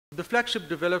The flagship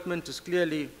development is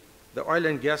clearly the oil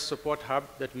and gas support hub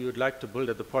that we would like to build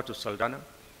at the port of Saldanha,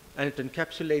 and it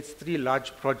encapsulates 3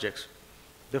 large projects.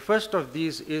 The first of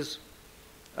these is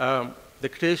the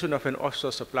creation of an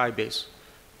offshore supply base.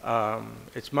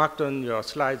 It's marked on your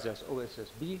slides as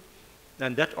OSSB,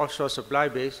 and that offshore supply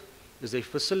base is a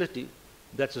facility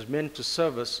that is meant to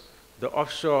service the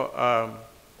offshore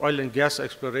oil and gas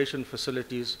exploration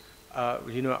facilities out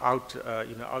in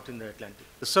the Atlantic.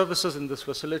 The services in this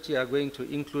facility are going to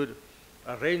include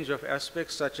a range of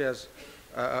aspects such as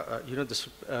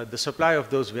the supply of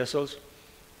those vessels,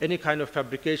 any kind of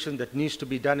fabrication that needs to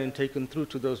be done and taken through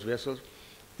to those vessels,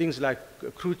 things like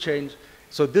crew change.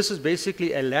 So this is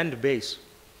basically a land base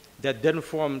that then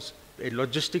forms a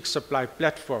logistics supply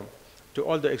platform to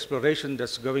all the exploration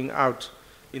that's going out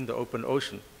in the open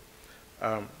ocean.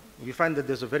 We find that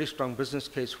there's a very strong business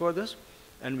case for this,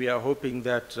 and we are hoping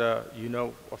that,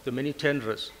 of the many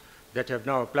tenderers that have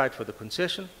now applied for the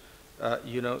concession,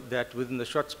 that within the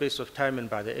short space of time and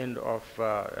by the end of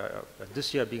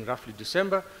this year being roughly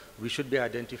December, we should be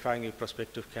identifying a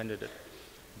prospective candidate.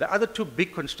 The other 2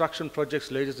 big construction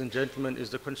projects, ladies and gentlemen, is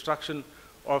the construction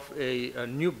of a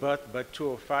new berth, berth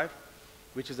 205,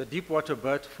 which is a deep water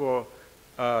berth for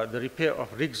the repair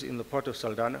of rigs in the port of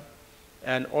Saldanha,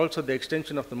 and also the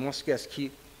extension of the Moscas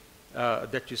Quay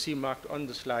that you see marked on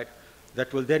the slide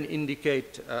that will then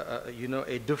indicate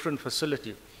a different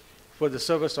facility for the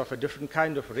service of a different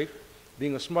kind of rig,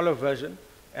 being a smaller version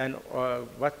and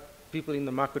what people in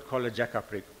the market call a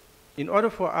jack-up rig. In order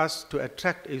for us to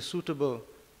attract a suitable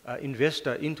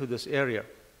investor into this area,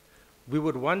 we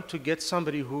would want to get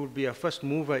somebody who would be a first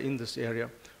mover in this area.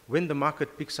 When the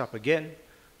market picks up again,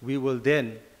 we will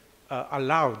then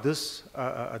allow this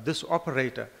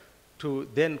operator to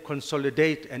then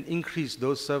consolidate and increase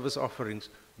those service offerings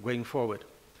going forward.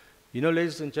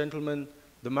 Ladies and gentlemen,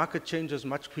 the market changes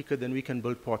much quicker than we can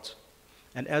build ports.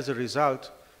 And as a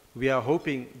result, we are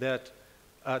hoping that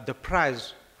the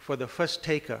prize for the first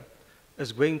taker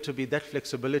is going to be that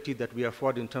flexibility that we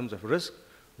afford in terms of risk.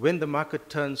 When the market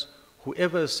turns,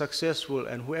 whoever is successful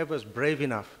and whoever is brave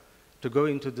enough to go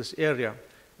into this area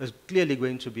is clearly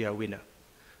going to be a winner.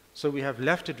 So we have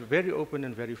left it very open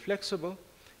and very flexible.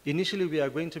 Initially, we are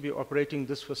going to be operating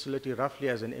this facility roughly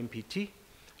as an MPT,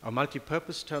 a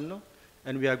multi-purpose terminal,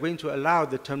 and we are going to allow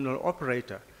the terminal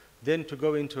operator then to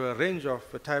go into a range of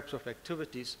types of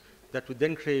activities that would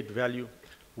then create value.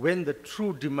 When the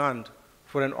true demand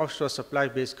for an offshore supply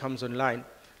base comes online,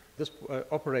 this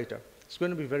operator is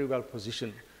going to be very well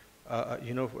positioned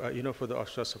for the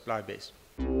offshore supply base.